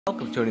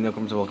Welcome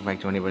to welcome back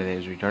to anybody that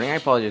is returning. I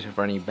apologize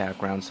for any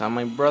background sound.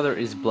 My brother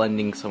is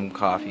blending some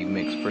coffee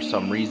mix for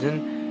some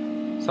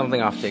reason.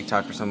 Something off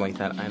TikTok or something like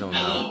that. I don't know.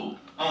 Hello,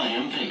 I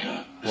am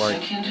Vega.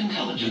 What?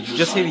 Did you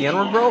just say the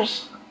N-word, bro?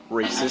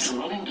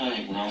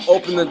 Racist.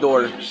 Open the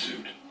door. It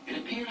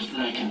appears that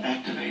I can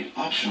activate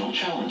optional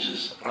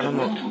challenges that,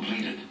 when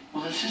completed,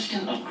 will assist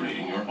in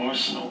upgrading your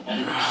arsenal at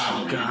an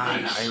accelerated God,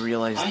 pace. I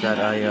realized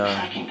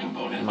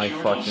that my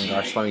fucking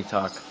gosh, let me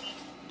talk.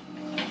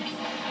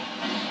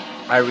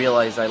 I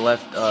realized I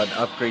left an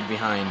upgrade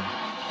behind.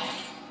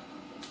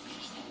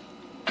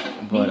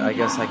 But I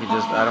guess I could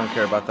I don't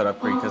care about that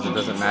upgrade because it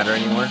doesn't matter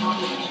anymore.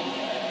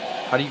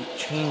 How do you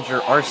change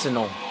your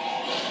arsenal?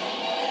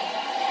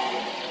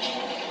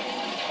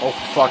 Oh,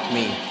 fuck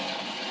me.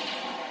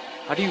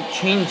 How do you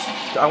change?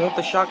 I want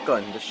the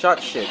shotgun, the shot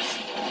shits.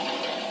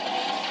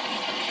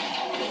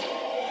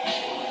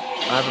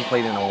 I haven't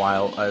played in a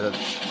while.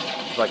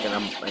 It's like in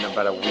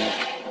about a week.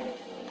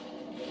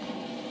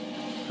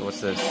 So what's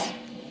this?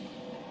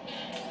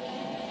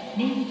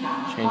 Change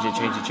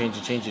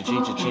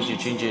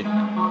it.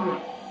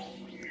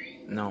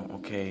 No,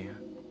 okay.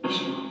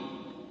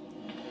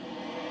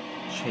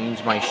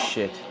 Change my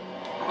shit.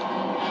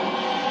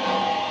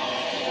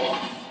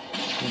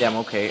 Damn,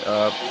 okay,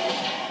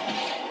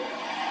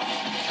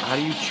 how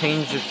do you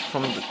change it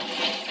from the...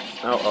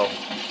 Oh.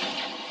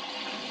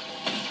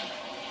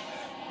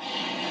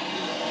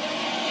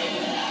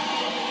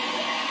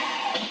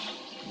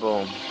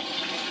 Boom.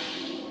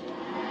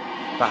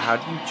 But how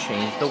do you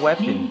change the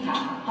weapon?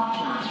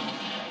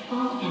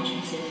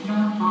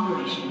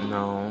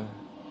 No.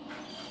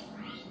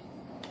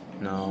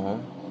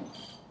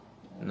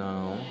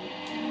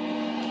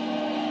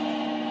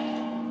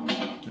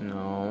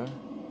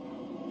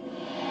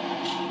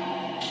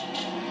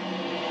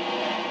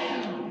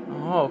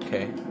 Oh,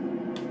 okay.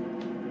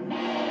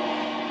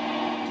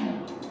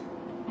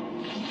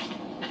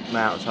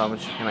 Mount, so how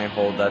much can I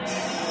hold? That's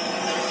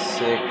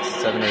 6,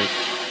 7, 8.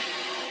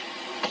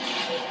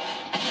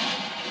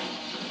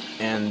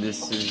 And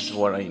this is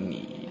what I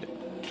need.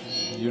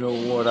 You know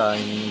what I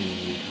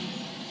need.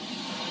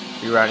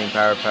 Rerouting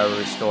power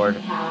restored.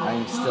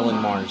 I'm still in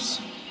Mars.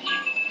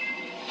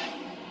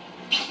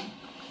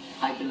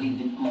 I believe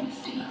in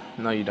honesty.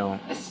 No, you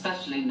don't.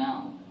 Especially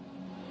now.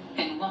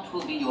 And what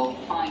will be your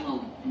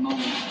final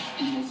moment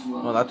in this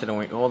world? Well, that didn't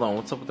wait. Hold on,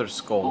 what's up with her All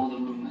skull? the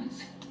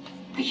rumors,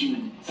 the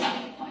human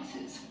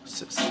sacrifices,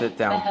 Sit the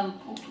down. hell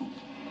portal,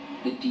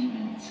 the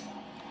demons.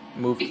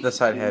 Move to the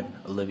side head,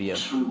 Olivia.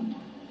 True.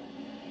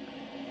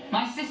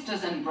 My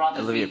sisters and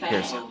brothers. Olivia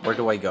Pierce. Where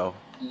do I go?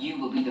 You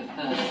will be the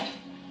first.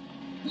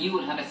 You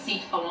will have a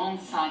seat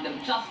alongside them,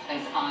 just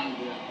as I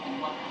will.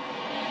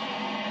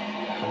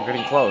 I'm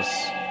getting close.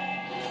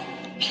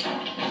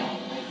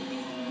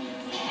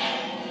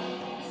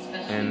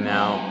 And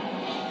now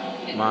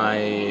my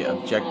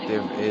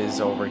objective is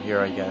over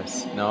here, I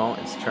guess. No,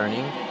 it's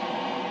turning.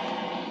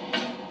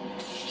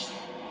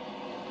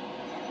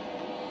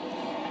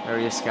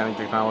 Area scanning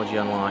technology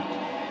unlocked.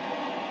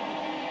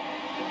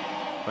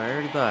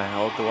 Where the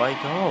hell do I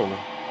go?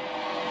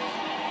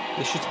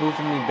 This shit's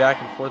moving me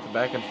back and forth,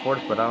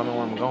 but I don't know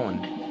where I'm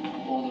going.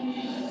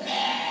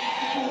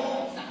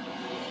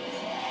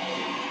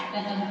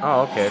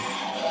 Oh, okay.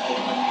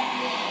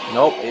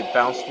 Nope, it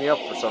bounced me up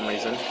for some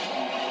reason.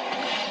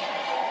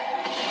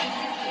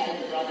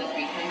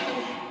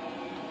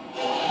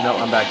 No,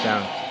 I'm back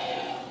down.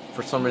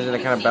 For some reason,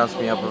 it kind of bounced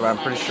me up, but I'm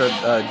pretty sure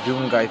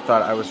Doom guy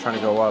thought I was trying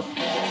to go up.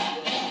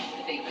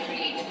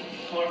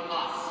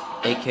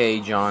 AKA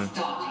John.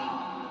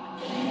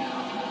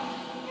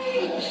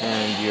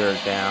 And you're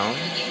down.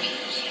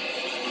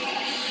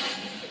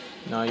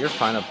 No, you're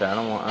fine up there. I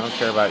don't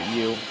care about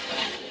you.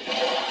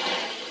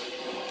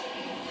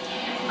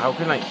 How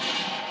can I?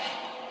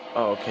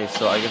 Oh, okay.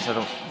 So I guess I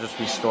don't just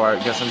restore. I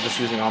guess I'm just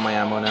using all my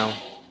ammo now.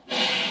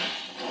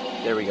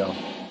 There we go.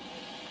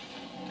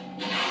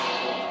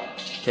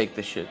 Take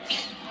the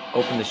shits.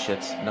 Open the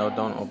shits. No,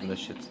 don't open the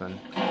shits then.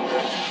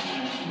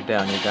 You're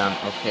down.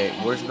 Okay,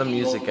 where's the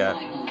music at?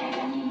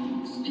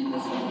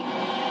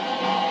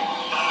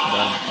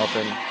 Done.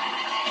 Open.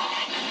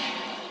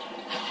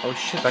 Oh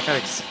shit, that guy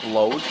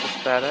explodes? That's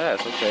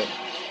badass. Okay.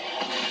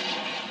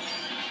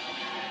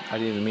 I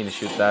didn't even mean to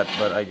shoot that,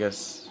 but I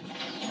guess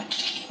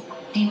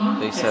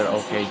they said,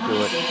 okay,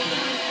 do it.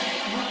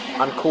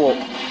 I'm cool.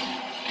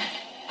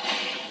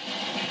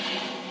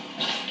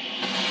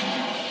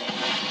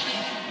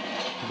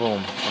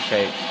 Boom.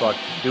 Okay, fuck.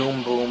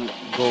 Doom, boom,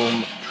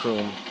 boom,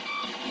 Troom.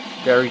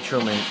 Gary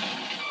Truman.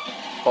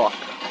 Fuck.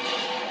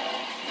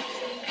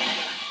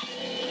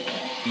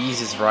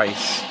 Eases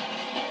rice.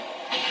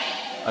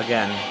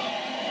 Again.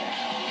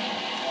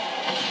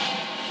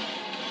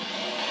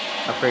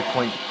 Upgrade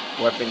point,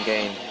 weapon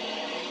gain.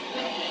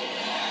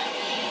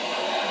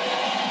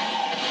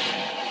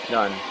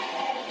 Done.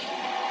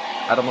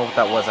 I don't know what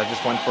that was. I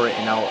just went for it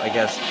and now I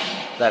guess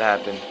that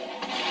happened.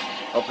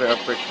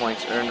 Upgrade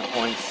points, earn the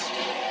points.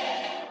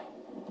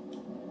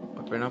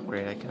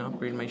 Upgrade. I can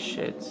upgrade my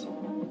shits.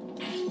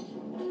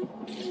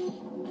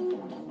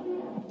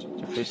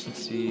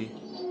 Efficiency.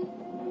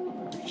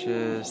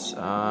 purchase,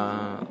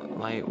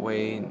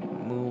 lightweight,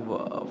 move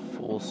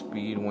full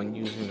speed when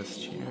using this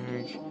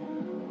charge.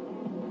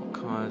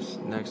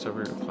 Cost next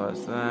over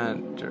class that.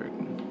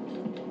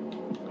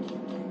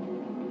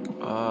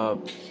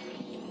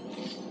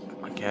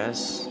 I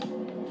guess.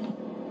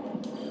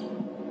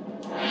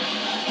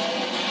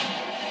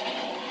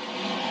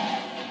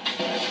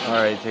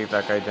 Alright, take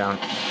that guy down.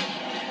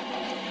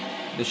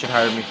 They should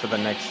hire me for the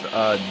next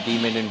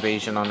demon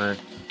invasion on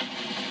Earth.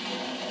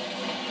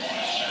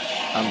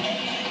 I'm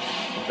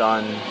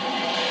done.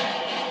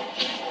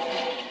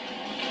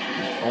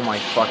 Oh my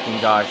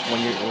fucking gosh!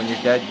 When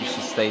you're dead, you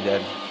should stay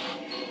dead.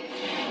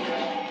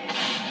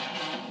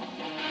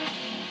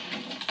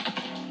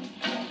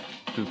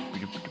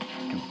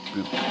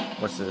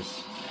 What's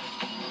this?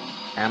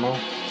 Ammo?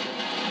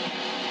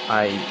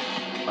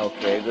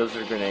 Okay, those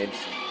are grenades.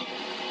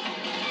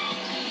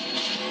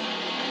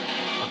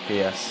 Okay,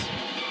 yes.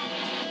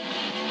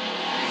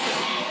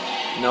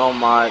 No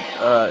mod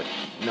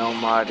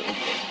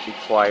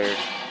required.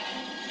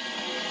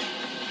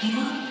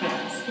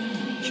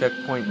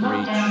 Checkpoint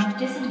reached.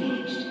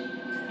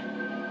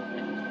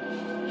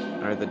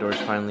 Alright, the door's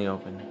finally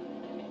open.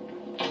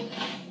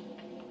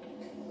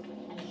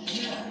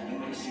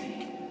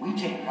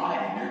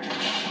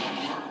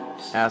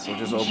 Asshole,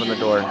 just open the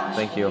door.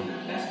 Thank you.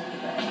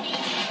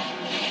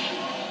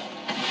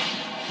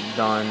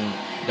 Done.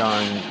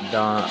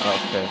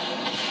 Okay.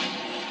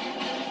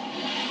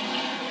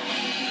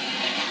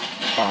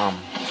 Bomb.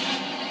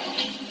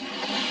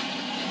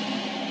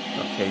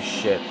 Okay,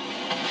 shit.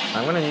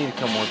 I'm gonna need to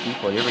kill more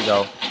people. Here we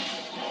go.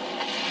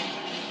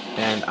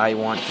 And I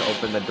want to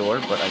open the door,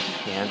 but I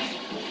can't.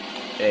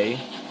 A,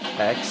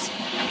 X,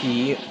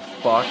 P,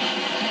 fuck.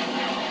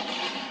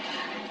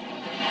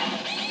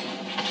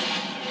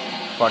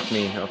 Fuck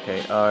me.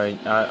 Okay.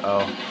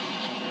 Uh-oh.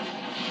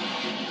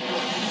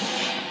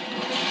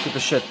 Get the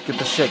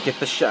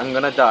shit. I'm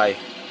gonna die.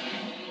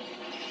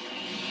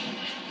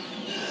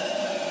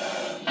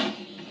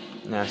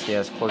 Nasty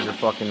ass. Close your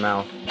fucking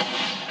mouth.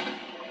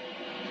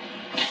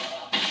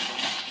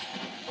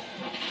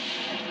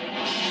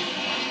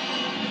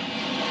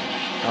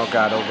 Oh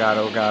god.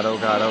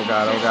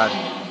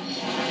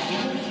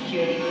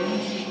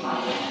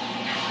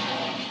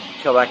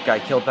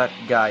 Kill that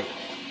guy.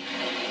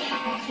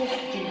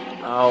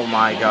 Oh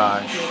my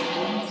gosh.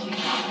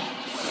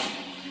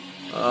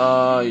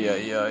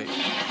 Yeah.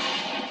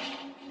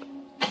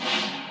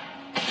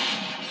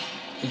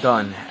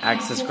 Done.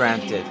 Access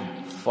granted.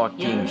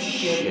 Fucking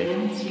shit.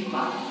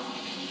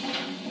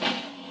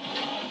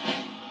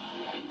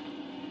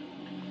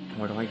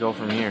 Where do I go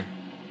from here?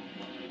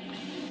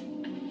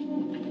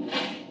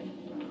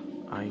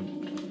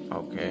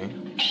 Okay.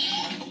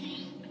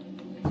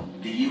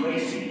 The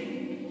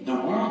UAC. The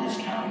world is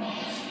counting on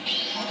us.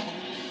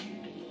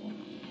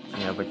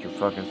 Yeah, but you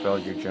fucking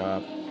failed your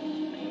job.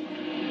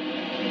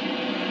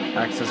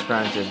 Access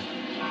granted.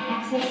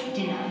 Access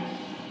denied.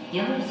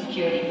 Yellow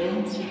security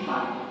clearance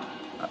required.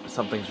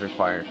 Something's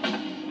required.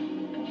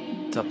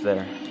 It's up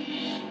there.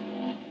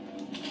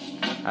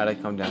 How'd I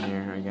come down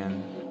here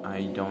again?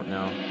 I don't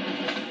know.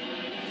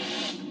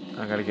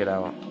 I gotta get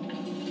out.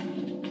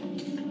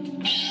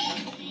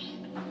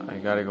 I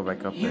gotta go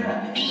back up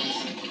there.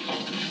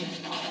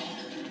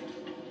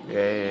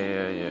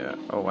 Yeah.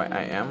 Oh,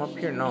 I am up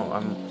here? No,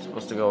 I'm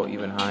supposed to go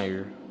even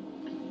higher.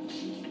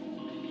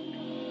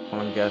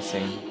 I'm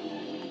guessing.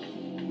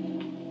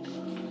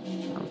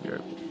 Oh,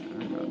 you're...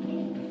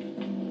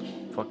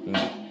 Fucking...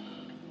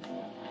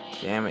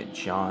 Damn it,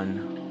 John.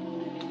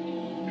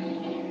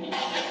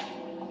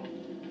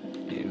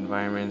 The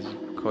environment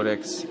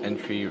codex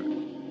entry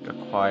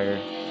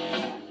acquired.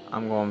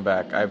 I'm going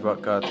back. I've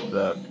got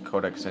the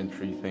codex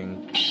entry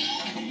thing.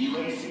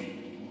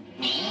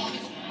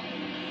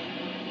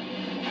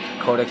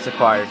 Codex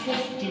acquired.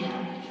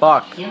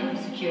 Fuck.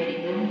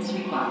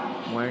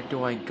 Where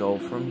do I go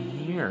from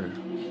here?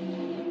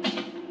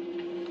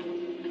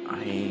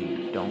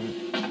 I don't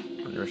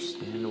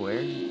understand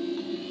where.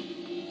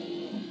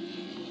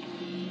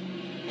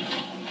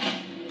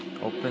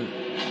 Open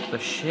the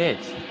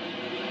shit.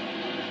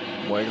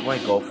 Where do I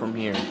go from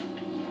here?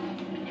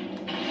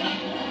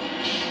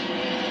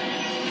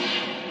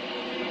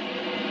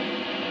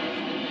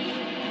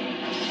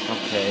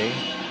 Okay.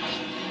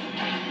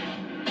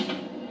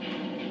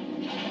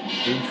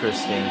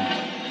 Interesting.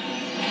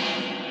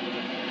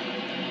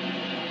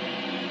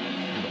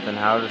 But then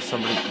how does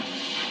somebody...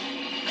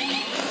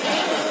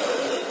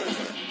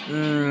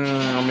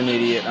 I'm an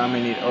idiot.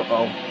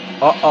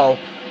 Uh-oh.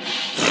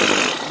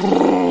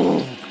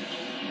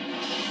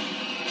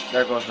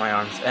 There goes my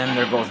arms. And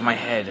there goes my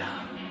head.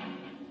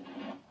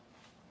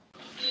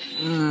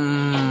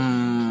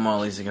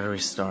 Well, is it gonna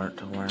restart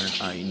to where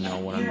I know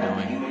what I'm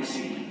doing?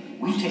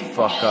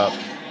 Fuck up.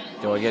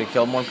 Do I get to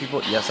kill more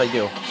people? Yes, I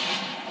do.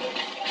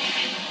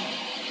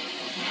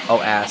 Oh,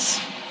 ass.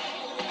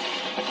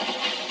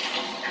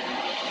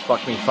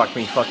 Fuck me.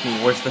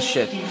 Where's the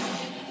shit?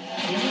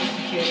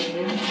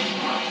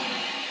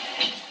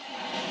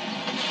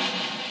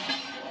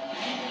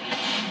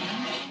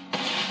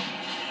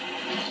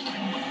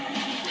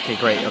 Okay,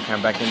 great. Okay,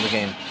 I'm back in the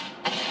game.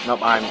 Nope,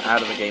 I'm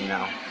out of the game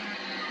now.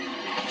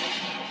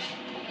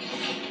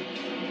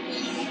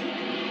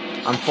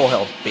 I'm full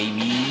health,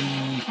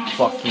 baby.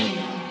 Fucking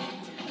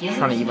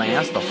trying to eat my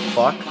ass. The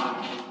fuck?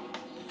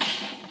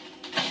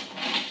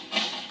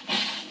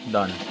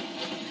 Done.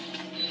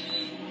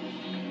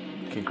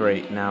 Okay,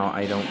 great. Now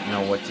I don't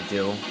know what to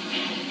do.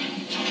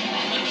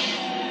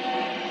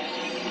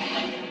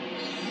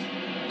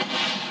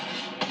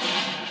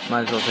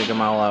 Might as well take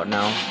them all out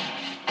now.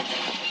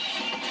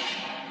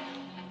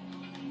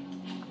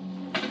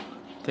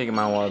 Take them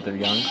out while they're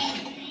young.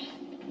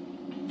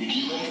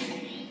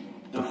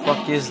 The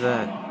fuck is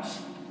that?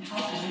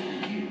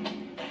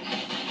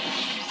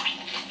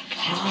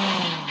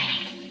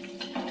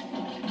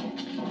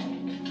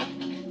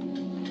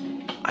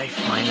 I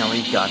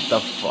finally got the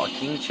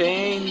fucking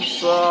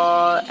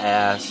chainsaw,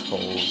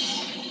 assholes.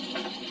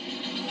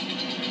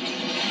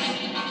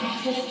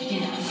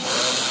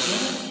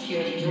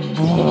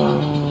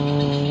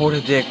 What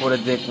a dick, what a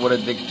dick, what a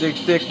dick, dick,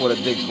 what a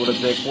dick, what a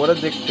dick, what a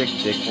dick,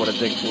 dick, what a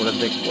dick, what a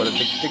dick, what a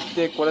dick,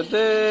 dick, what a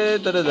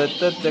dick, da da da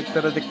da dick,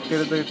 da da dick, da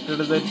da dick, da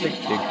da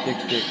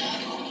dick.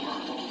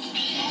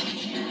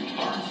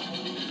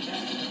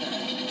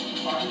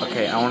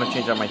 Okay, I want to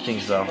change out my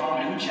things though.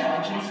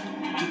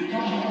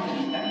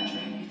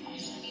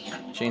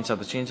 Chainsaw.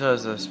 The chainsaw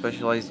is a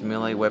specialized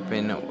melee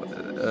weapon.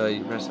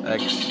 You press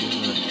X.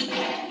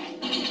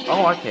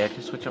 Oh, okay, I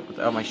can switch up with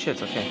my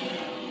shits. Okay.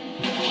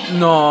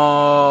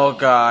 No,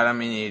 God,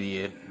 I'm an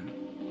idiot.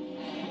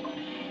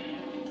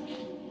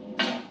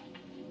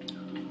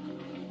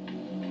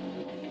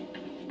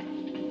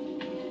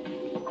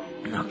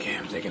 Okay,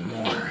 I'm taking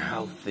more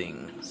health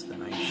things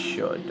than I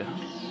should.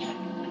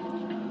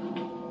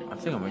 I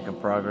think I'm making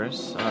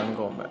progress. I'm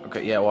going back.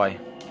 Okay, yeah, why?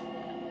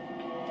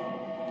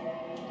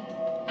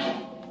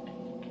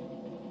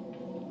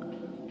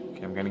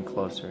 Okay, I'm getting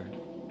closer.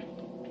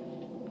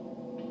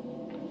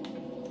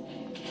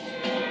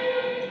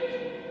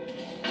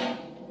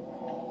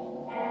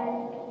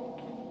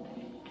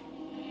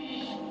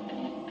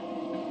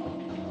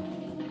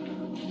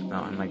 No,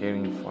 am I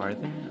getting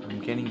farther? I'm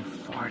getting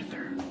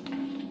farther.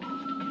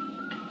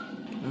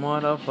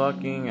 What a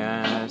fucking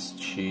ass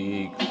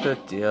cheek to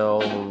deal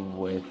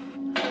with.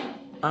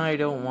 I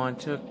don't want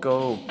to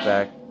go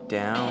back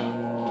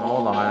down.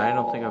 Hold on, I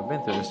don't think I've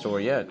been through this door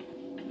yet.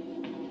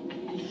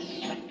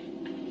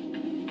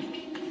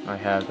 I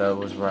have, that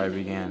was where I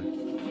began.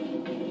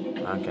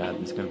 Oh god,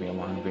 this is gonna be a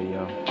long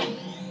video.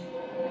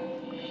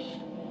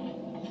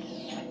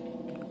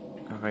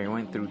 If I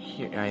went through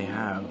here, I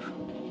have.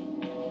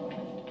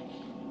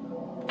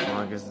 Well,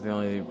 I guess the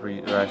only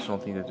rational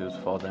thing to do is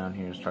fall down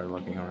here and start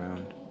looking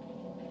around.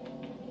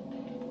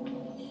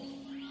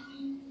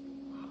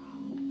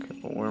 Okay,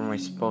 but where am I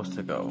supposed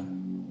to go?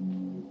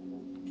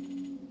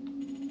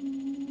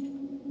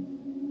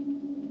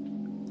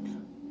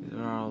 These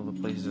are all the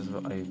places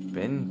I've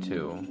been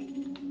to.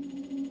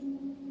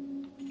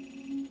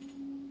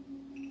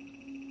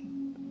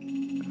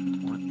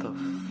 What the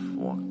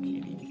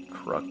fuckity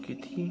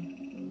cruckety?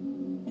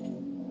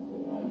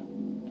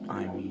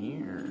 I'm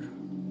here.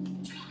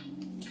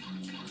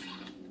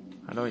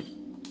 How do I...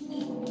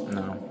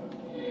 No.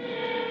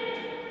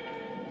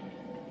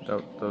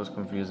 That was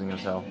confusing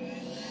as hell.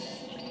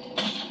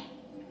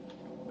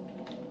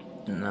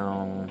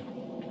 No.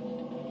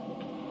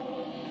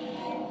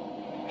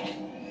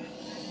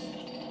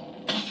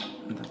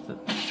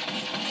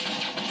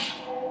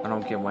 I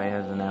don't get why it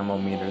has an ammo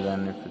meter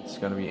then if it's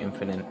gonna be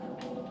infinite.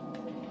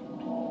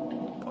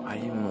 But I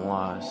am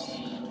lost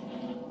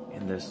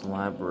in this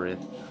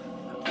labyrinth.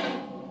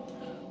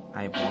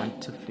 I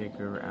want to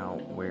figure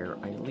out where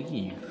I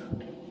leave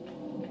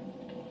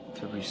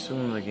to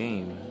resume the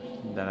game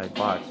that I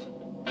bought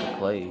to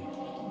play.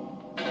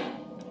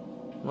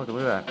 Look at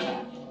that.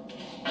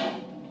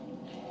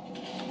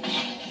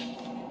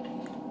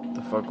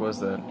 The fuck was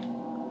that?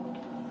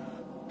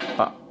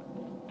 Oh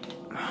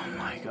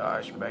my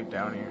gosh, back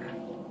down here.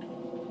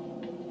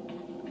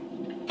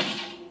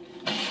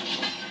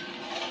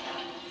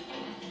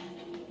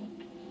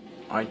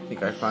 I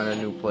think I found a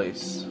new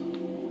place.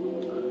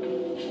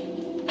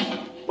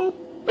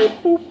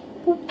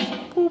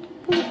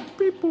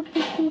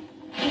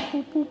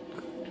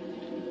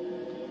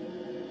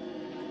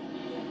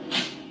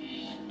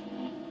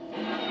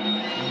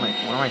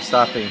 Why am I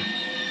stopping?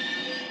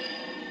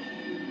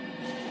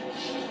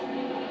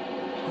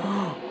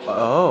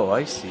 Oh,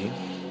 I see.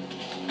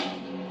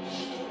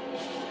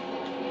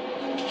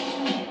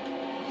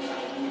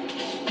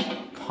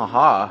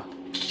 Haha.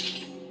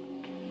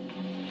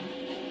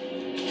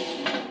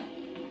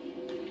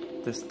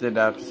 This did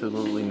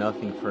absolutely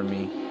nothing for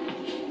me.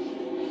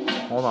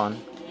 Hold on.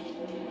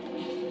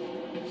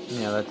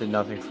 Yeah, that did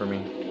nothing for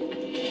me.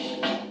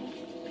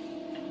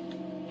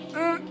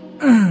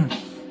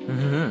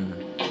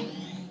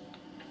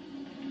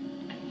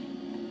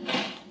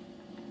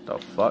 The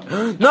fuck?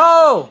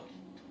 No!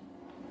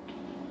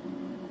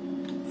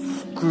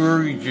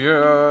 Fuckery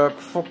Jack,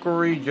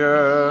 fuckery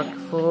Jack,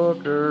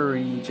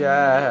 fuckery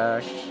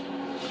Jack.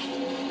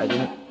 I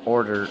didn't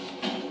order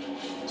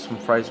some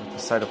fries with a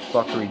side of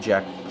fuckery,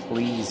 Jack.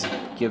 Please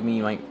give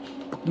me my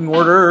fucking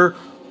order.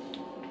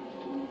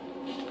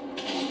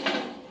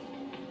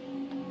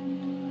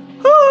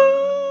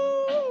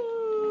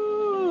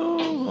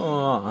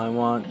 Oh, I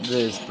want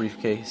this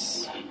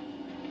briefcase.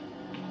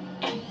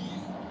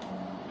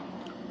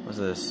 What's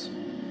this?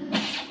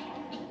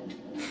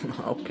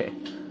 Okay.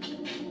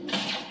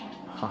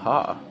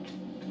 Haha.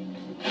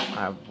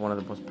 I have one of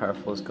the most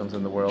powerful guns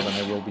in the world, and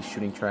I will be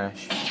shooting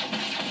trash.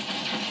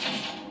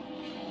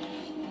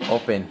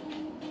 Open.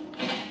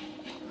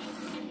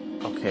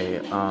 Okay,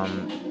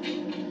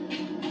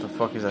 the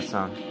fuck is that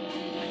sound?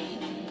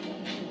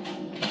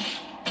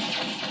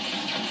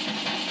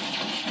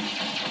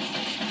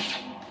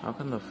 How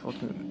can the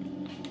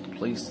fucking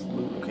place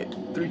loot? Okay,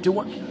 3, 2,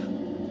 1.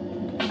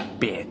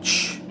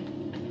 Bitch.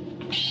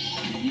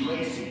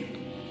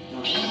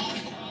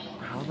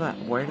 How that?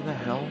 Where the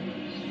hell?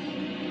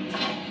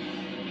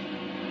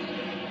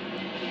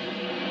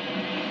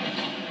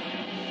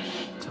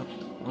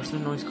 Where's the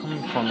noise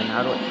coming from, and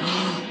how do I...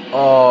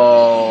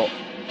 Oh,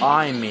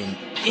 I'm an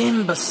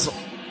imbecile.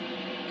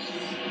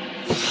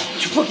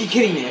 You're fucking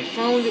kidding me. I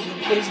found it in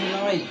the place and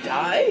now I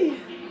die?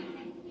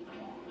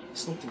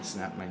 Something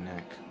snapped my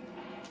neck.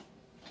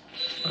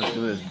 Let's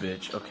do this,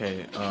 bitch.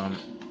 Okay,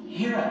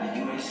 Here at the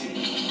UAC,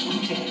 we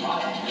take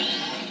pride.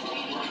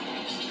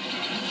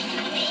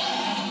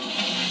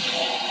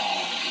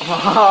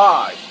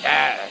 Ah,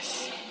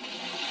 yes.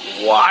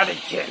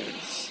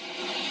 Watkins.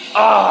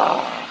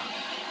 Ah.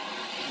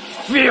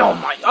 Feel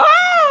my...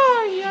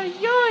 Ah! Yeah,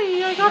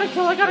 yeah, I gotta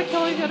kill.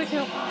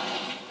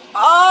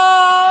 Ah!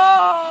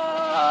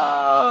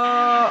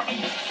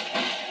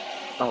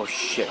 Oh,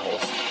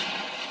 shitholes.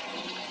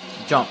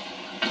 Jump.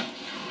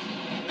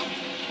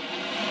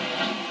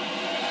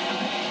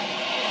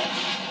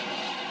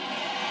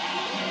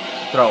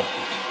 Throw.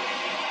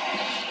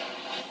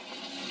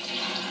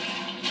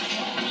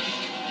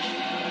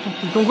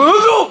 Don't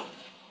go!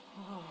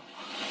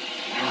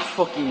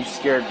 Fucking, you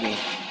scared me.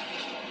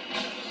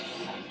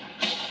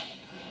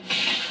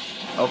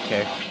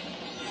 Okay.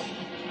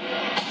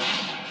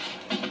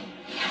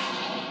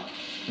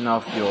 No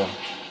fuel.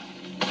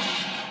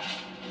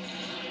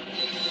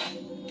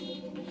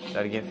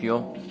 Gotta get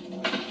fuel.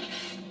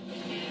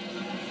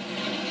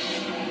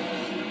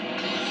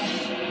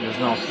 There's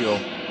no fuel.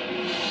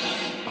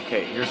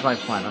 Okay, here's my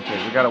plan.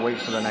 Okay, we gotta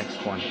wait for the next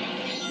one.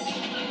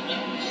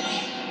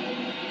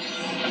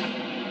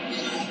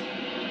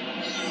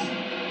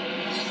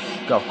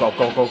 Go, go,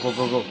 go, go, go,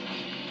 go, go.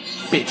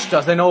 Bitch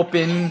doesn't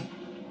open.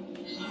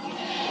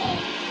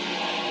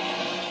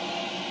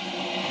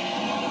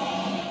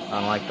 I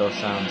don't like those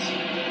sounds.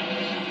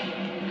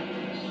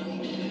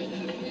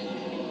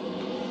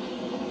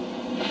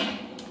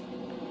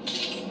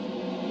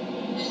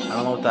 I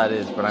don't know what that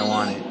is, but I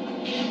want it.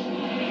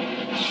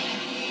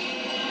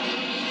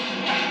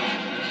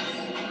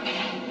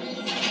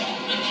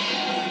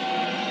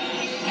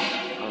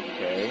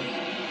 Okay.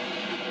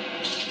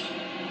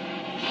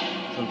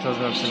 So I'm supposed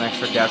to have some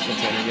extra gas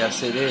container.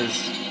 Yes, it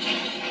is.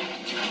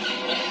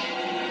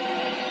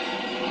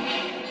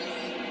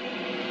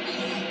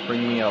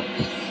 Bring me up.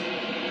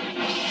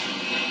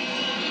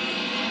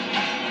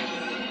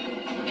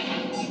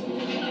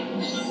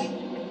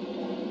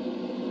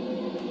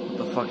 What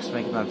the fuck is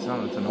making that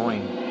sound? It's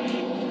annoying.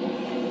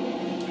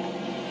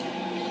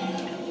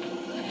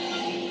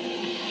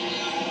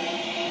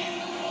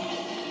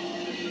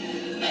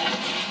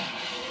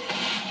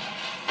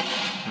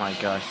 My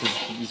gosh,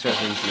 these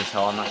guys are easy as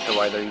hell. I'm not sure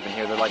why they're even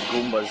here. They're like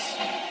Goombas.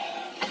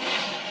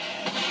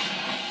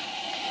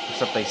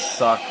 Except they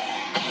suck.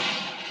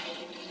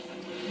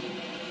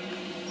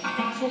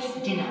 Access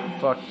denied.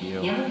 Fuck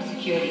you. Yellow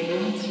security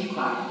rooms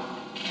required.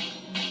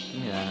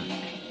 Yeah.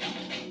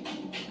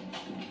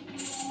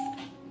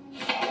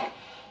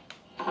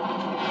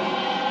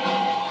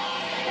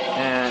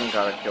 And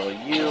gotta kill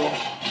you.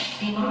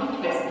 Demonic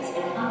presence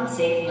in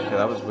unsafe. Okay,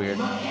 that was weird.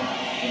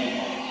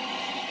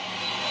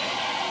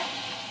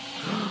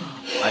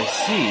 I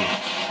see.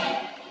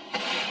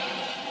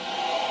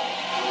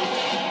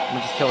 Let me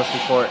just kill us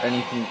before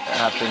anything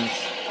happens.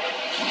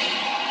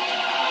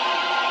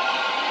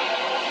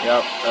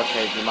 Yep,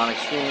 okay, demonic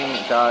screaming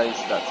dies,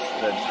 that's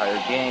the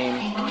entire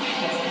game.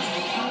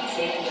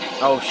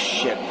 Oh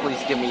shit,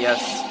 please give me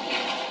yes.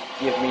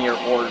 Give me your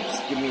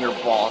orbs, give me your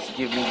balls,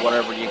 give me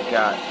whatever you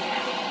got.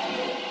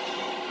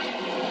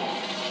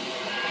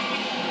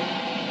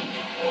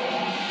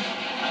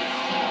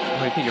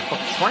 Oh, you think you're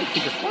fucking smart? You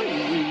think you're funny?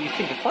 You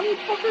think you're funny,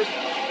 fucker?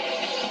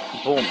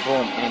 Boom,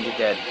 boom, and you're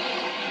dead.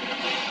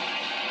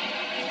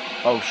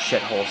 Oh,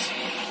 shitholes.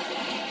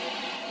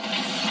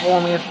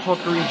 Only a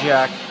fuckery,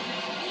 Jack.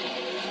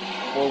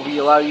 Will we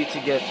allow you to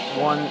get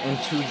 1 and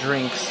 2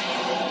 drinks?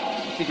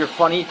 You think you're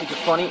funny? You think you're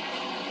funny?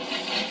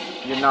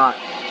 You're not.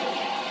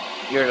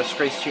 You're a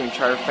disgrace to your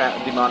entire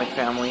demonic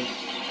family.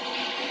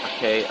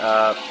 Okay,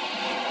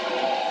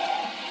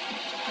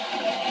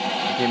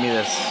 give me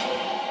this.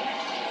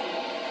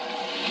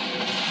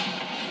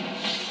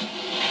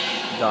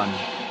 Done.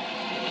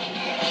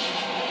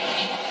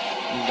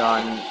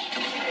 Done.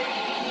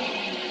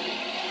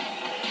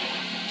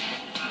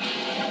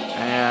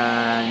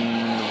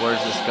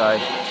 guy.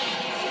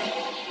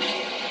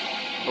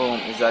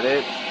 Boom. Is that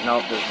it?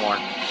 Nope, there's more.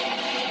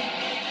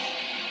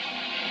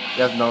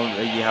 You have no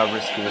idea how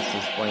risky this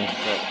is playing in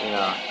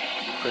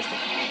Crystal.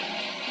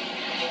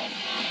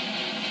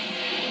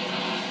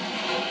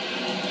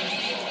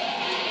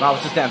 No, I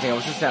was just dancing.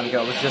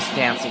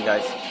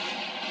 Guys.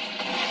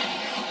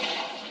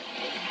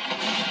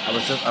 I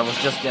was just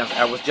dancing.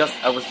 I was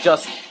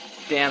just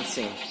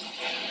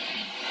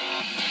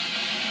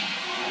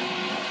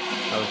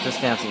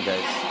dancing,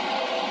 guys.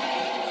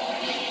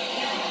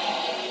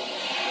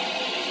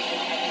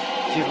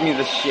 Give me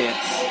the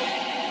shits.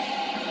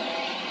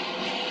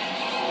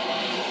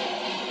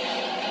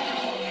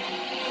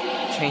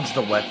 Change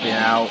the weapon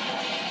out.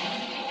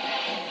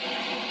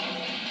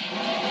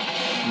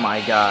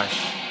 My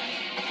gosh.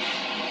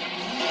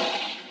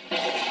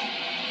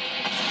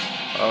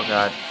 Oh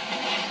god.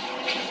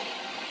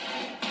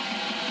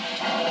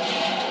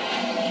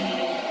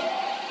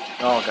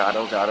 Oh god,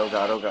 oh god, oh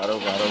god, oh god, oh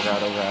god, oh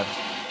god, oh god.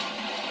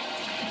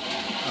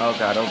 Oh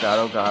god, oh god,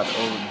 oh god.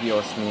 Oh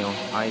Dios mío.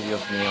 Ay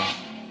Dios mío.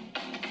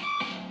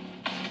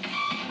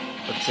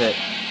 That's it.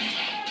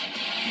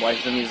 Why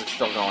is the music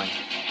still going?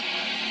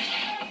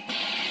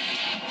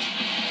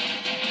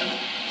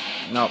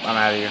 Nope, I'm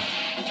out of here.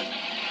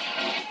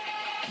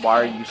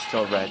 Why are you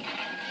still red?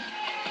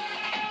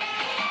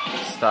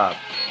 Stop.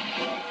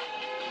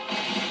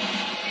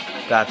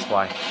 That's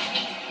why.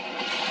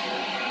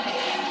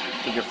 You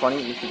think you're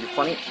funny? You think you're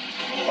funny?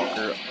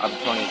 Fucker, I'm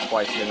telling you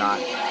twice, you're not.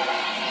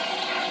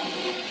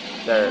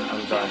 There,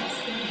 I'm done.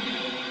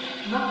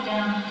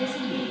 Lockdown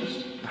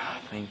disengaged.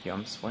 Thank you,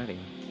 I'm sweating.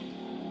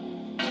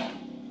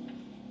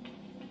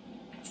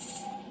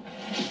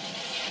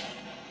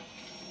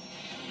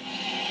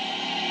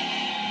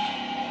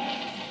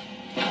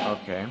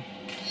 Okay.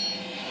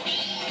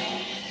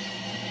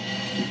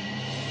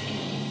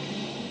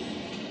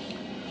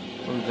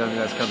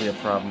 That's gonna be a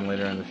problem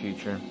later in the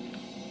future.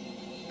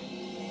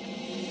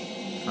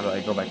 How do I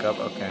go back up?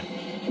 Okay.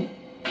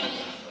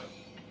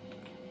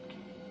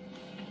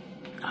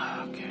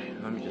 Okay,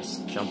 let me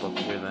just jump up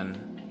here then.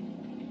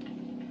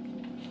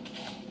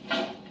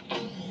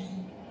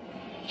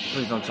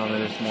 Please don't tell me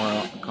there's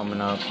more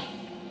coming up.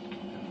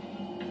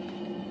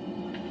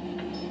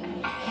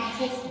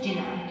 Access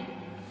denied.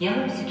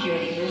 Yellow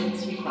security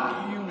clearance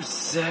required. You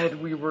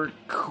said we were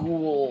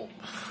cool.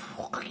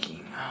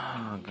 Fucking.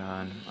 Oh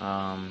god.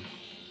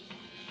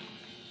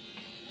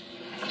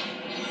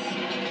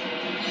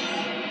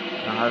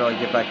 Now how do I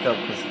get back up?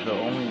 Because the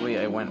only way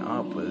I went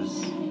up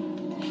was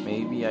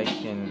maybe I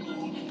can.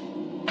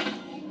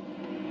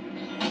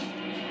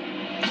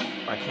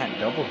 I can't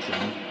double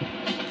jump.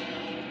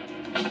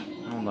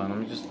 Hold on, let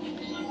me just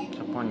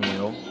jump on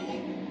you.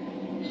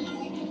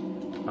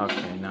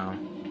 Okay, now.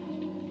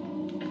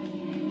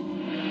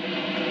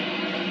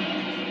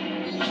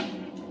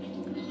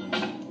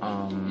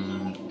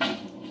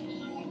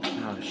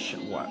 Oh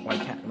shit, why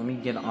can't, let me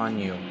get on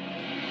you.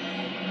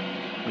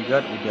 We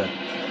good? We good.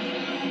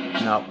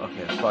 Nope,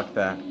 okay, fuck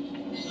that.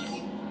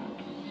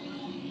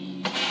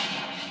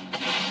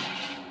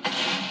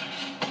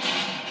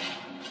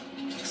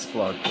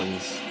 Explode,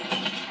 please.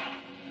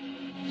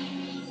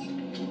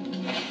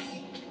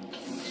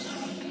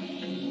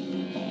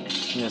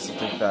 Yes, I'll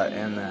take that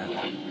and that.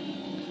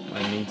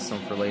 I need some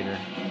for later.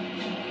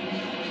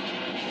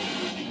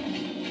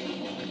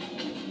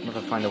 I'm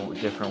gonna find a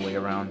different way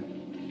around.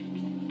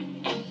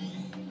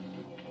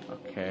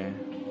 Okay.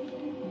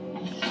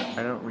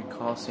 I don't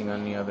recall seeing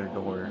any other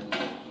door.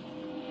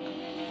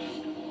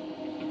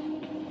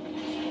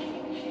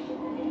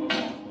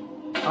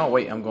 Oh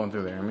wait, I'm going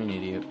through there. I'm an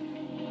idiot.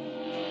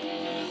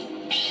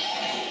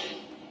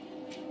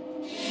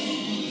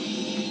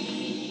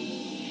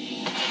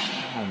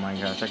 Oh my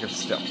gosh, I could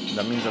still.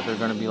 That means that there's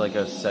gonna be like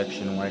a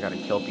section where I gotta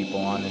kill people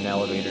on an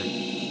elevator.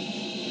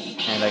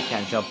 And I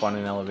can't jump on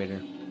an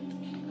elevator.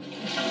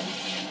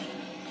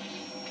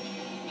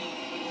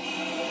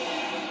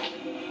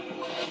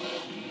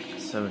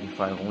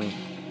 $75, only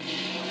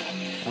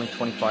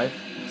 25?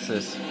 What's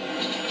this?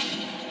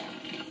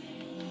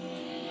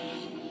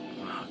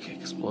 Okay,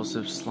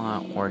 explosive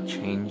slot or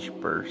change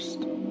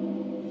burst.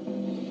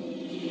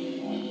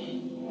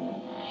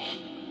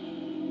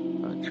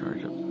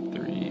 Charge up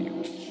 3.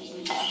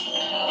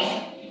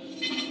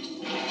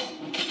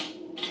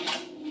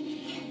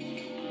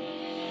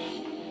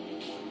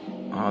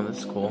 Oh,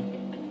 that's cool.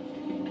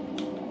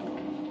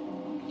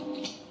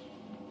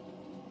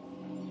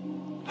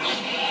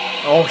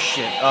 Oh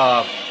shit,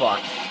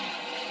 fuck.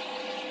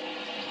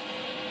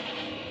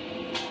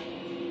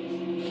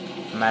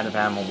 I'm out of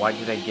ammo. Why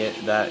did I get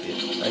that?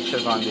 I should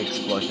have gone the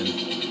explosion.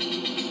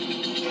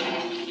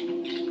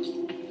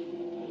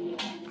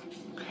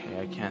 Okay,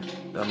 I can't.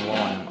 I'm low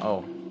on him.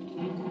 Oh.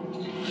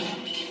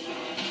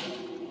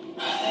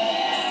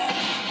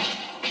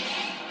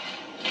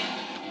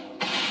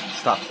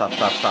 Stop.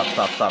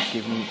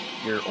 Give me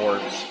your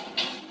orbs.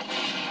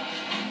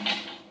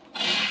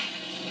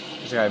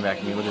 There's a guy back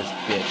at me with this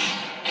bitch.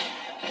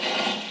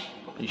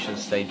 You should have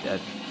stayed dead.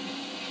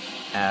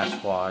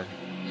 Asswad.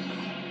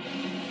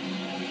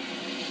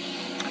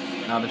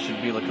 Now there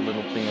should be like a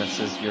little thing that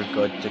says you're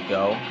good to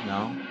go.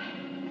 No?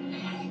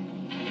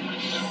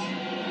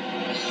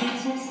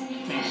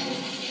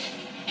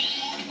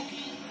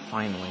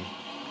 Finally.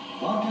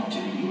 Welcome to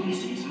the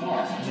UEC's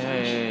Mars.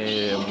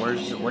 Hey, where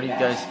do you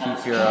guys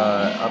keep your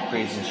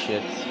upgrades and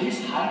shit?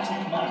 This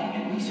high-tech mining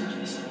and research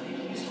facility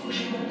is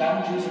pushing the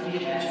boundaries of the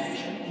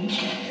imagination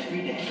each and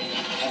every day.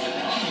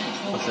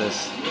 What's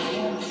this?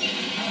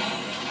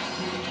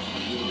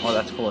 Oh,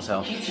 that's cool as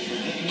hell. It's a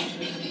commitment to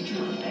the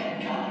future of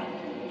mankind.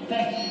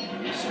 Thank you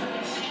for your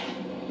service.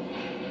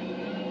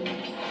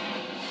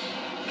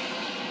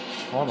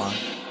 Hold on.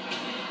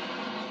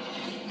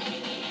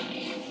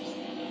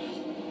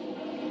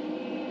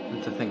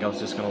 To think I was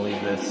just gonna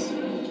leave this.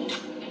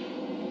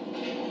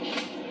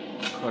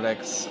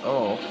 Codex.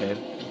 Oh, okay.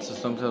 So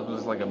sometimes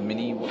it's like a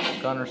mini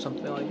gun or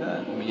something like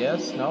that.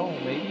 Yes? No?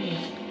 Maybe?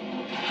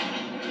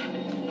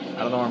 I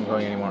don't know where I'm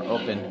going anymore.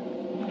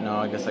 Open. No,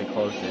 I guess I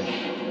closed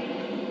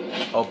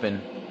it.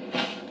 Open.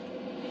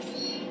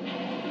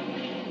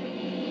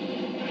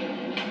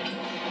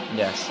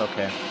 Yes,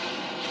 okay.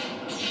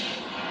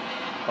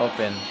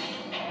 Open.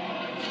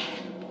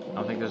 I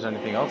don't think there's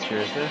anything else here,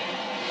 is there?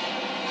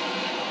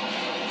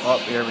 Oh,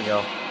 here we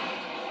go.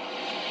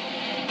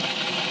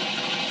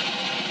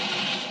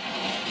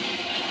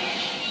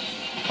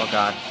 Oh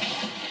god.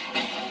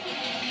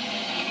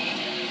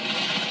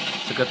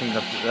 It's a good thing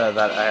that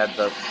that I had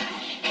the...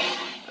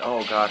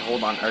 Oh god,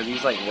 hold on. Are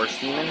these like worse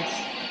demons?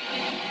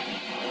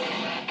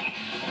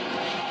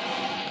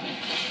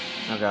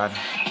 Oh god.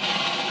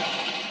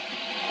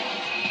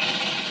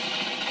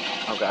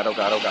 Oh god, oh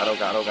god, oh god, oh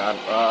god, oh god.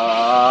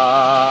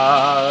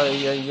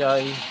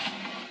 Yay.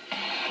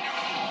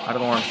 I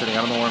don't know where I'm shooting. I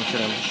don't know where I'm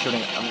shooting. I'm just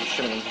shooting. I'm just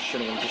shooting. I'm just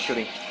shooting. I'm just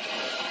shooting.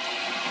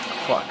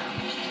 Fuck.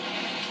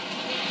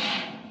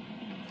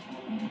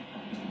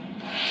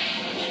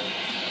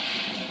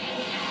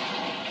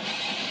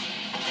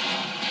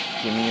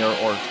 Give me your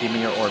orbs. Give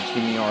me your orbs.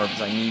 Give me your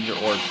orbs. I need your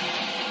orbs.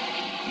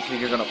 You think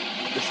you're gonna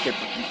escape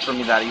from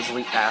me that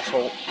easily,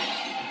 asshole?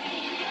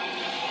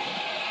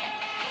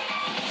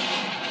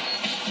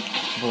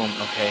 Boom.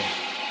 Okay.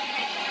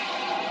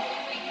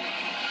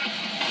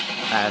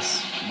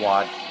 Ass.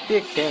 What?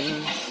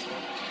 Dickens.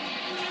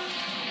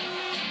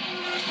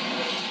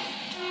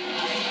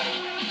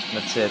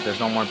 That's it. There's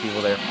no more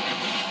people there.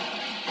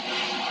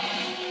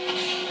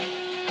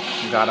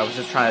 God, I was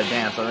just trying to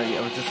dance already.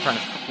 I was just trying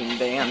to fucking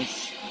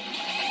dance.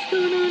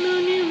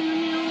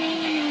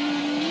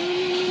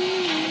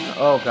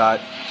 Oh God,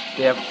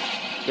 they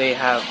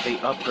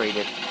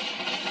upgraded.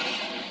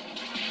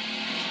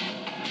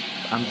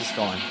 I'm just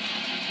going.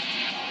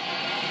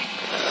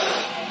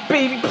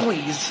 Baby,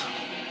 please.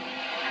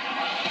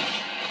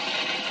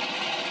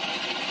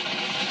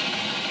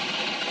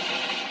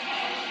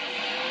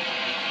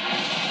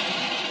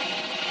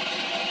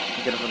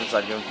 Get him from the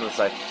side, get him from the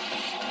side.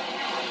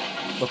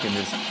 Look at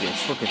this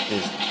bitch, look at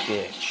this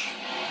bitch.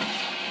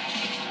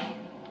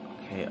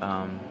 Okay,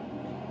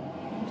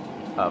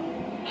 up.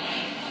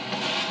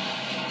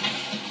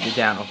 You're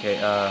down, okay,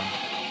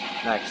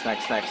 next.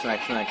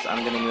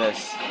 I'm getting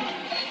this.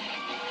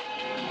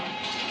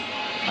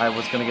 I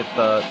was gonna get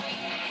the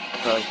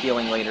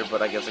healing later,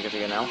 but I guess I get to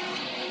get it now.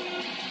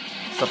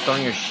 Stop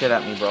throwing your shit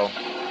at me, bro.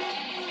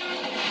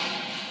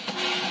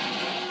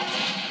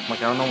 Like,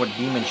 I don't know what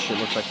demon shit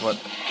looks like, but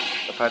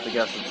if I have to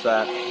guess, it's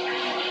that.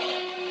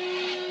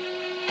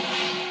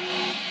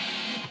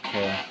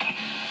 Okay.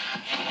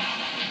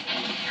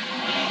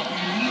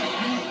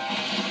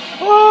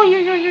 Oh,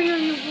 yeah.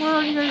 Where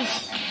are you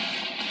guys?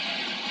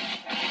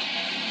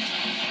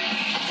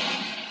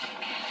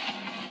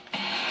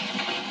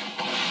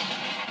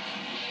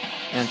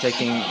 And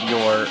taking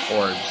your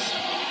orbs.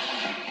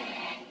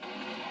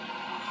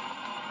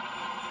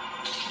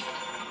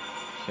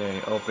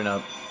 Okay, open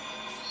up.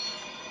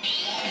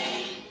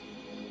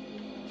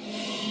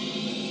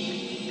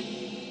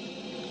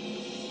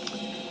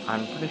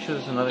 I'm pretty sure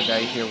there's another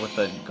guy here with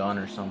a gun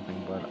or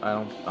something, but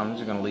I'm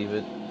just gonna leave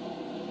it.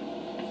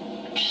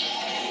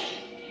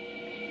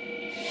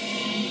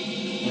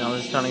 You know, I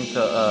was starting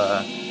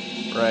to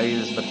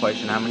raise the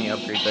question, how many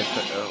upgrades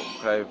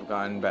could I have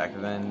gotten back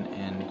then,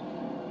 and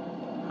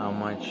how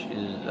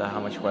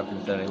much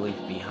weapons did I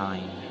leave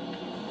behind?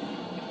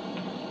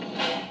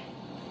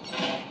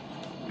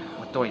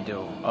 What do I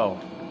do? Oh.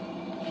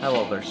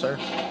 Hello there, sir.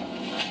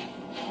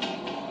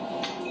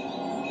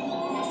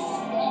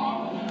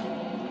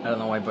 I don't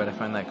know why, but I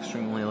find that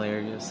extremely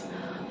hilarious.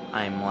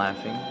 I'm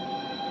laughing.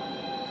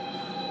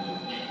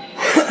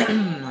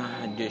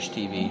 Dish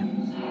TV.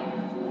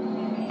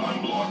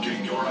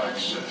 Unblocking your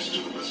access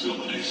to the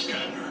facility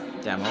scanner.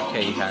 Damn,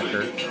 okay,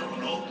 hacker.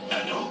 Terminal,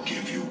 and I'll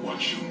give you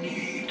what you need.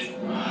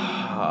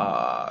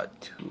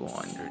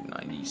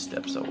 290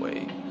 steps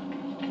away.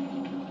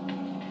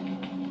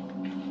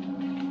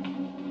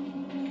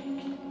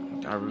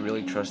 Are we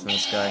really trusting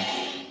this guy?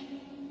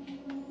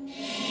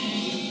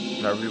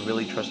 Are we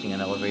really trusting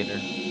an elevator?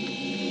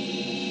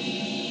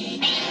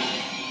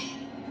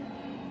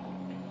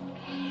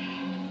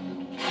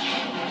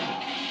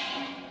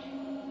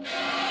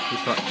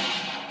 He's not.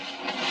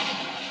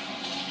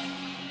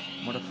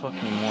 What a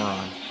fucking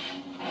moron.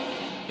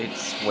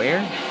 It's where?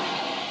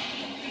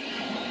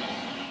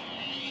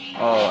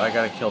 Oh, I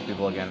gotta kill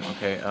people again.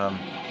 Okay,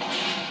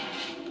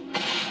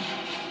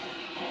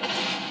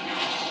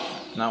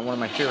 not one of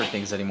my favorite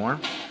things anymore.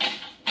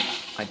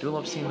 I do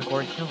love seeing the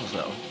gory kills,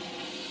 though.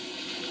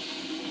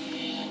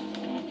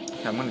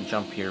 Okay, I'm gonna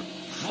jump here.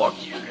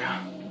 Fuck you.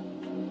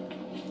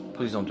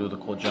 Please don't do the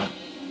cool jump.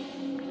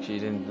 She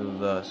didn't do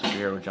the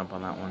superhero jump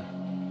on that one.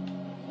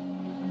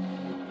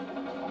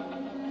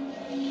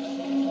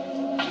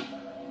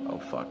 Oh,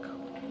 fuck.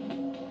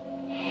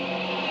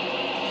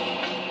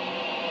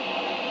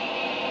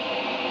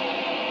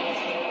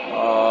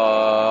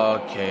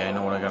 Okay, I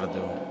know what I gotta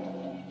do.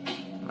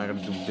 I gotta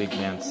do big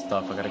man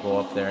stuff. I gotta go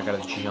up there. I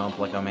gotta jump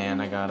like a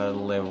man. I gotta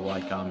live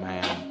like a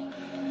man.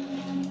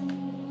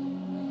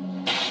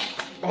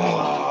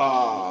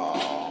 Oh,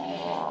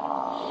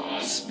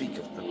 speak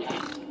of the...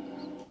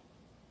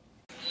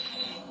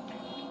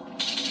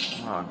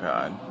 Oh,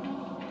 God.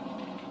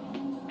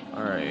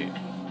 Alright.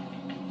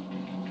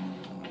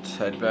 Let's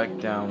head back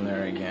down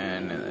there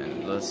again, and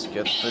then let's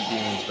get the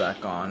demons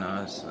back on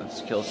us.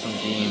 Let's kill some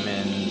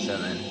demons,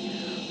 and then...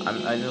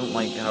 I don't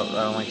like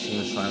seeing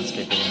this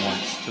landscape anymore.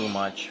 It's too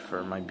much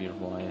for my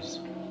beautiful eyes.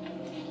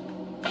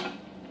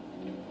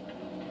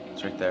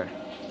 It's right there.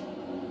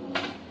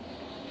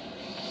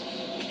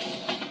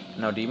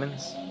 No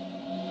demons?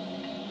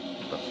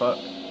 What the fuck?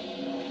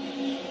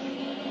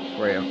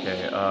 Great,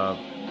 okay, how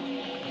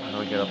do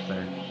I get up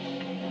there?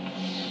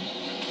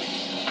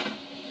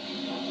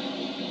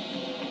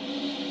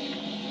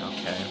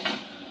 Okay.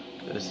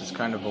 This is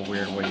kind of a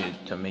weird way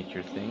to make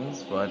your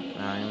things, but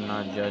I'm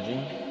not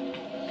judging.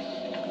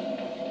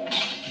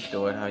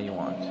 Do it how you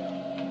want.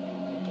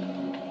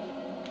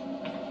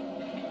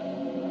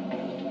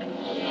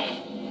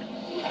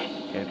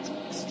 Okay, it's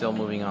still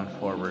moving on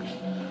forward.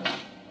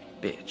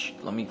 Bitch,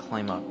 let me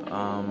climb up.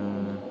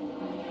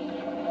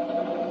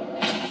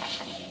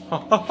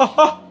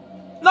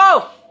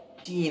 No!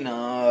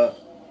 Tina!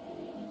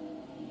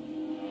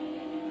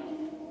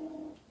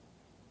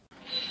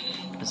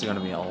 This is gonna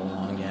be a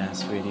long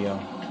ass video.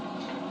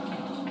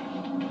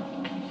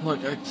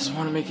 Look, I just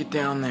want to make it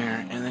down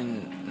there and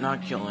then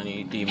not kill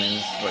any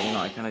demons, but you know,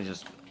 I kind of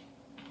just...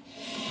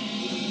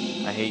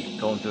 I hate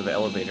going through the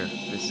elevator.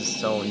 This is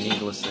so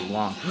needlessly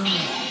long.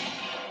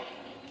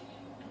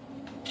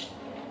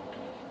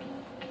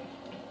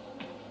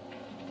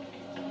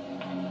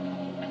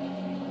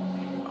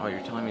 Oh,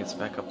 you're telling me it's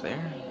back up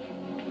there?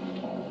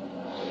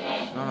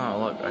 No,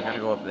 look, I gotta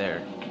go up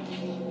there.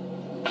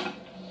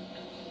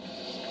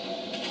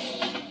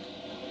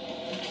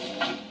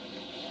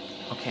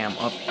 Okay, I'm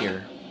up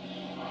here.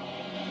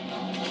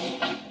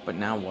 But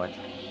now what?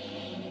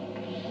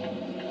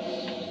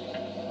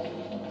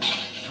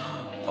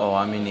 Oh,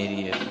 I'm an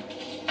idiot.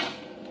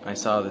 I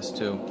saw this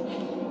too.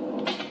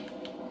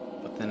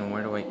 But then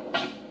where do I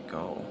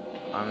go?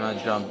 I'm not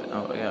jumping.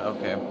 Oh, yeah,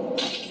 okay.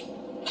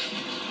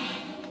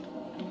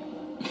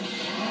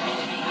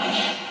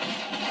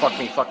 Fuck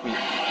me, fuck me.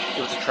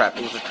 It was a trap,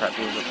 it was a trap,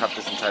 it was a trap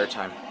this entire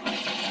time.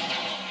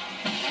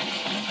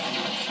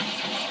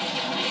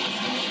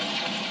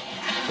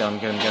 Get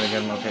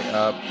him, okay,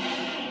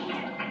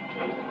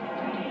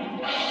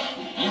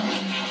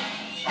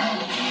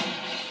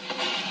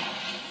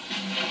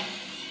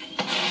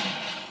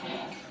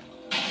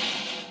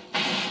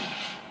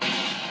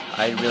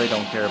 I really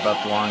don't care about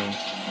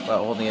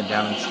holding it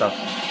down and stuff.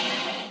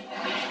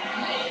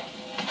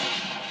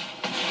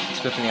 It's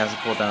a good thing it has a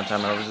cooldown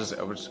time, I was just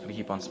gonna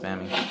keep on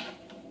spamming.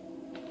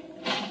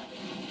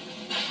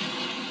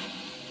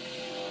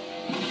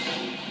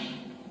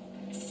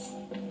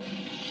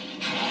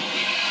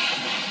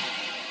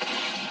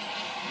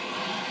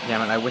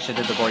 Damn it, I wish I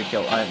did the gory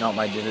kill. No,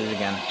 I did it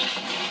again.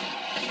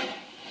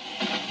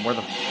 Where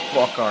the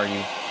fuck are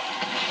you?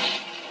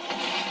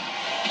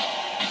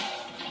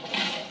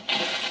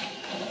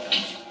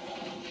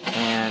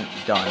 And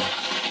done.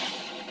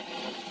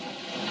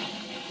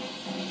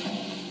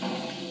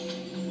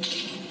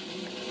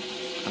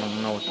 I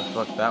don't know what the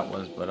fuck that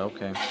was, but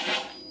okay.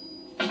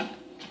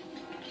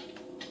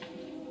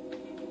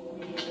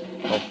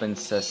 Open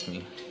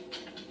sesame.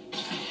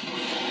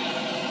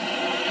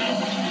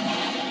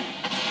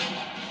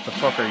 The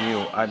fuck are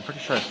you? I'm pretty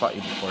sure I fought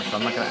you before, so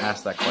I'm not gonna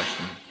ask that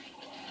question.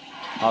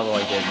 Although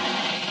I did.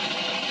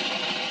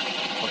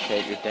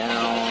 Okay, you're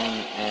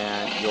down,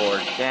 and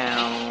you're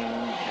down,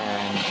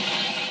 and...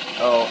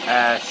 Oh,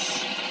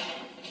 ass.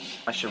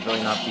 I should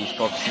really not be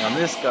focusing on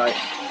this guy,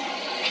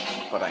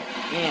 but I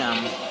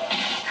am.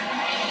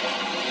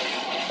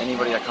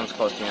 Anybody that comes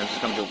close to me, I'm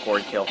just gonna do a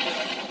gory kill.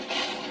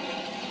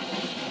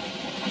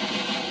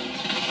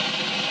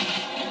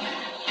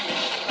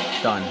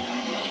 Done.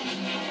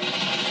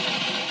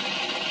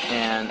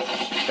 And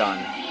done.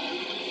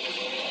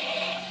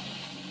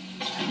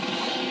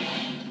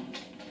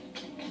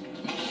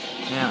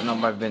 Yeah, no,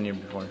 I've been here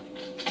before.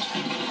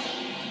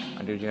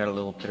 Oh, dude, you got a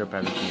little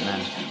pitter-patter feet,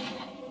 man.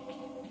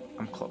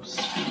 I'm close.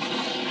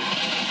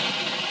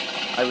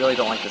 I really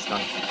don't like this gun.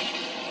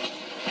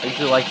 I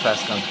usually like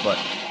fast guns, but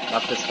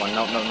not this one.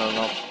 No.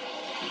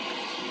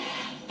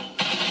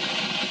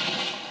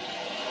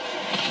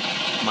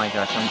 my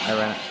gosh,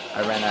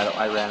 I ran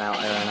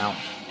out.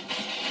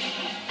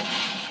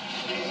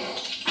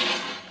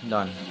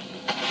 Done.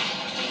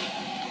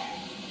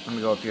 Let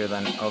me go up here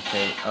then.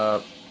 Okay,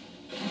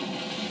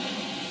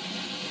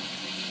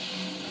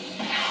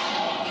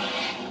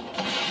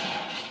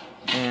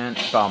 and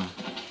bum.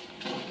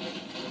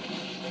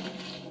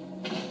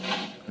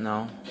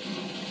 No.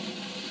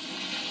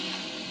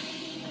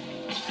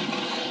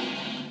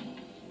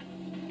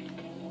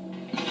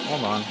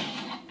 Hold on.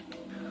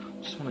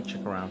 Just want to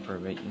check around for a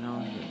bit, you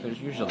know?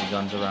 There's usually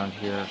guns around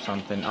here or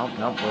something. Oh,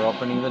 nope, we're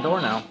opening the door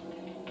now.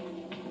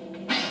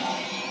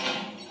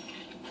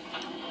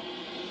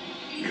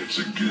 It's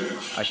a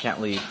gift. I can't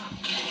leave.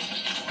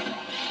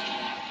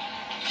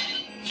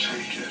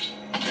 Take it.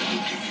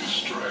 It'll give you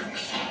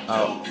strength. Oh.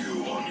 Help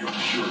you on your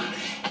journey.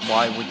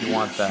 Why would you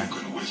want If that? you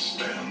can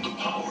withstand the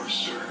power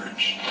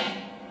surge.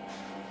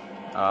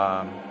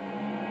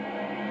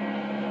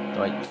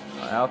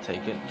 I'll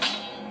take it.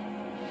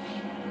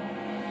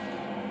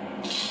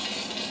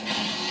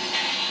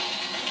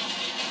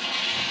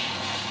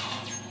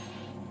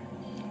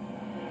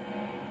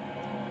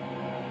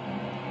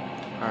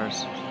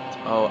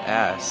 Oh,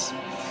 S.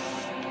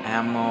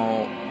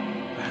 Ammo,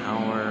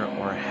 power,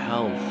 or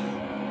health.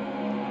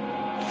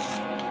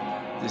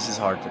 This is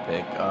hard to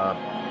pick. I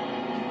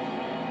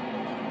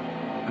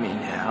mean,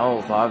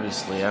 health,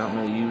 obviously. I don't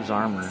really use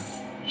armor.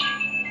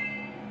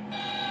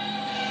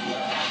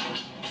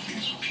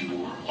 Is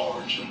pure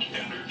Argent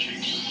energy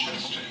you've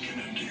just taken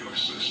into your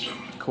system.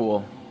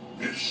 Cool.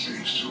 It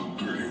seems to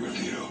agree with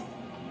you.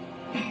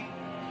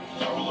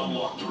 I will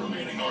unlock the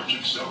remaining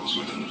Argent cells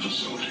within the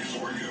facility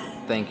for you.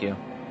 Thank you.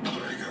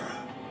 Vega,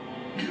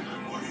 give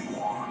him what he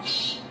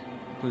wants.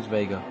 Who's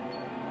Vega?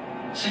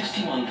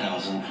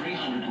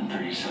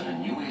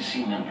 61,337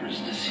 UAC members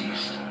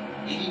deceased.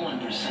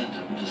 81%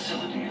 of the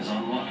facility is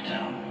on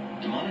lockdown.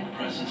 Demonic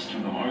presence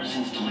through the Mars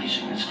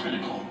installation is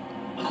critical.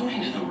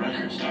 According to the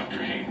records,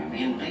 Dr. Hayden,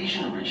 the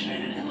invasion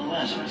originated in the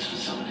Lazarus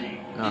facility.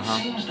 It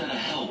seems that a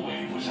hell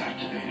wave was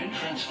activated,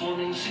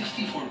 transforming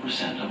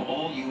 64% of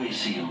all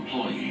UAC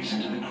employees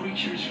into the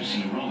creatures you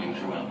see roaming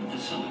throughout the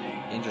facility.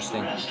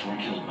 Interesting. The rest were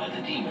killed by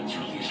the demons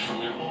released from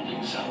their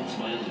holding cells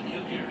by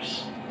Olivia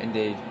Pierce.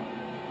 Indeed.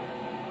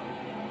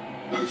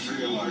 I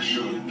feel I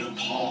should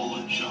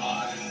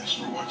apologize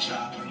for what's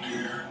happened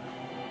here.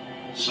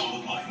 Some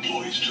of my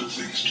employees took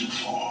things too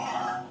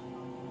far.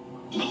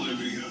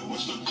 Olivia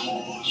was the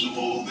cause of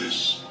all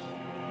this,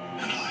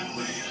 and I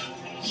believe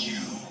you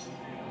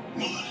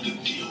will have to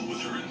deal with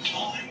her in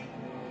time.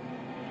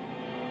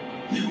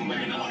 You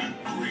may not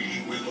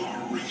agree with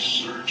our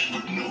research,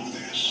 but know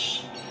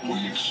this.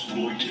 We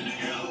exploited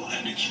hell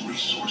and its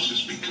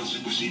resources because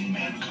it was in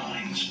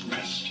mankind's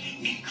best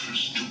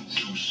interest to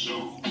do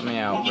so. Let me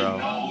out, what bro. you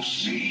now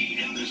see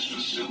in this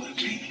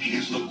facility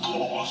is the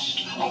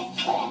cost of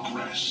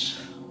progress.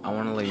 I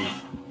want to leave.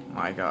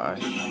 My gosh.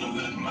 But none of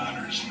that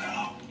matters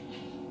now.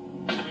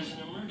 There is an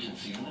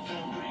emergency in the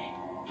foundry.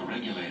 The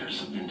regulators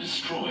have been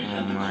destroyed Oh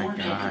and the my core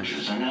gosh.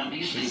 temperatures are now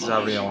This destabilized. is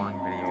already a long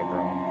video,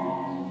 bro.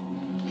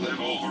 They've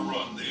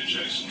overrun the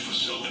adjacent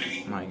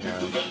facility. My If God.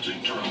 the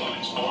venting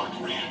turbines aren't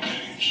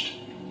re-engaged,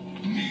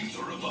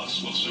 neither of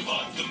us will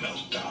survive the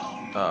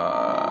meltdown.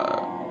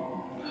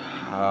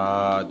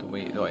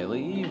 Do I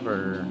leave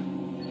or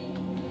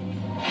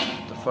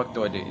the fuck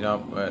do I do? You know,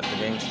 the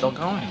game's still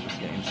going. This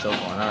game's still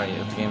going. Alright,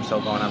 if the game's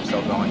still going, I'm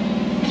still going.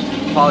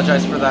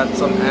 Apologize for that.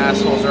 Some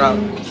assholes are out.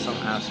 Some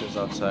assholes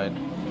outside.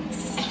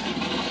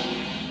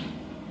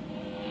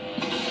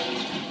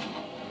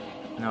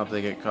 I hope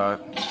they get caught.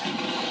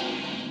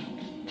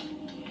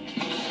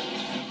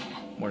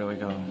 Where do we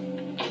go?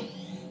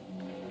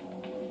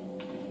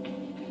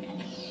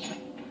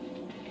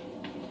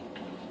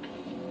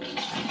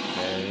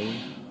 Okay.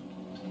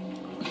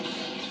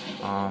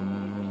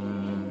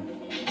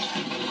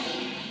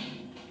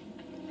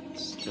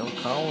 Still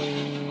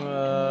calling.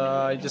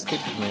 I just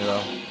kicked me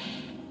though.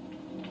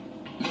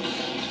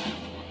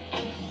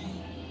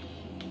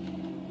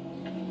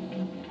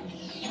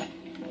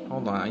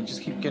 Hold on, I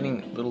just keep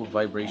getting little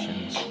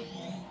vibrations.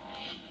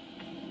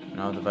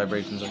 No, the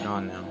vibrations are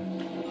gone now.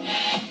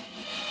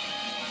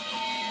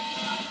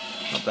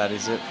 Well, that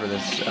is it for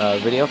this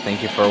video.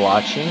 Thank you for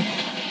watching.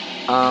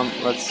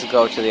 Let's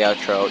go to the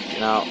outro.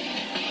 Now,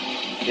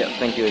 yeah,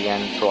 thank you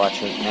again for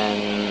watching,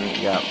 and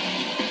yeah,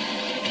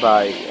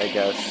 bye, I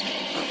guess.